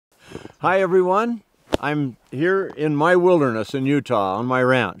Hi everyone, I'm here in my wilderness in Utah on my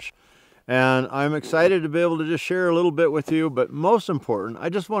ranch, and I'm excited to be able to just share a little bit with you, but most important, I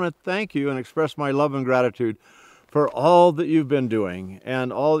just want to thank you and express my love and gratitude for all that you've been doing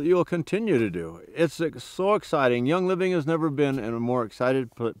and all that you'll continue to do. It's so exciting. Young Living has never been in a more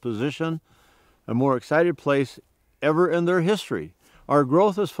excited position, a more excited place ever in their history. Our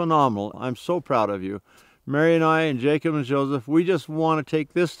growth is phenomenal. I'm so proud of you. Mary and I and Jacob and Joseph, we just want to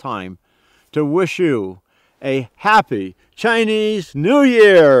take this time to wish you a happy Chinese New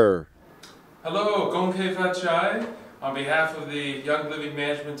Year. Hello, Gong Kei Fat Chai. On behalf of the Young Living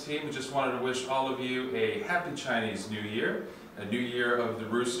Management team, we just wanted to wish all of you a happy Chinese New Year, a new year of the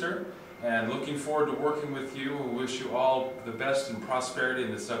rooster, and looking forward to working with you. We wish you all the best and prosperity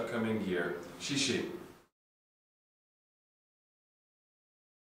in this upcoming year. Xi xi.